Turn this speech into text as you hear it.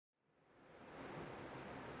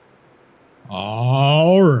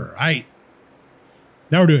All right.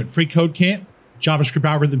 Now we're doing freeCodeCamp, JavaScript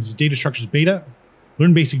algorithms and data structures beta.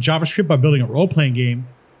 Learn basic JavaScript by building a role-playing game.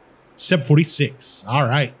 Step 46. All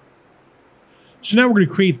right. So now we're going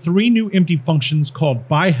to create 3 new empty functions called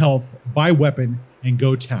buyHealth, buyWeapon, and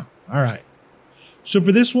goTown. All right. So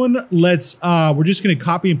for this one, we're just going to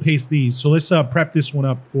copy and paste these. So let's prep this one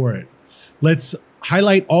up for it. Let's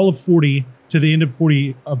highlight all of 40 to the end of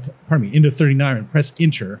end of 39 and press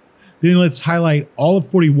enter. Then let's highlight all of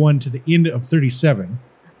 41 to the end of 37.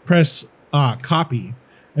 Press copy,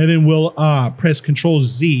 and then we'll press Control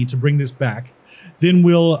Z to bring this back. Then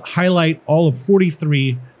we'll highlight all of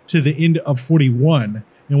 43 to the end of 41,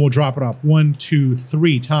 and we'll drop it off 1, 2,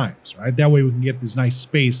 3 times, right? That way we can get this nice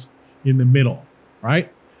space in the middle,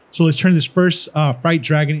 right? So let's turn this first fight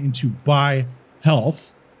dragon into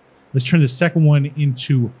buyHealth. Let's turn the second one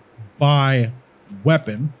into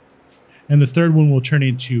buyWeapon. And the third one will turn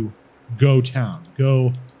into goTown.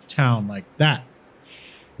 goTown, like that.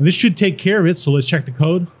 And this should take care of it. So let's check the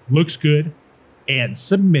code. Looks good. And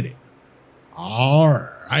submit it. All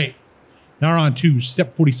right. Now we're on to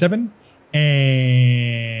step 47.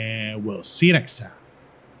 And we'll see you next time.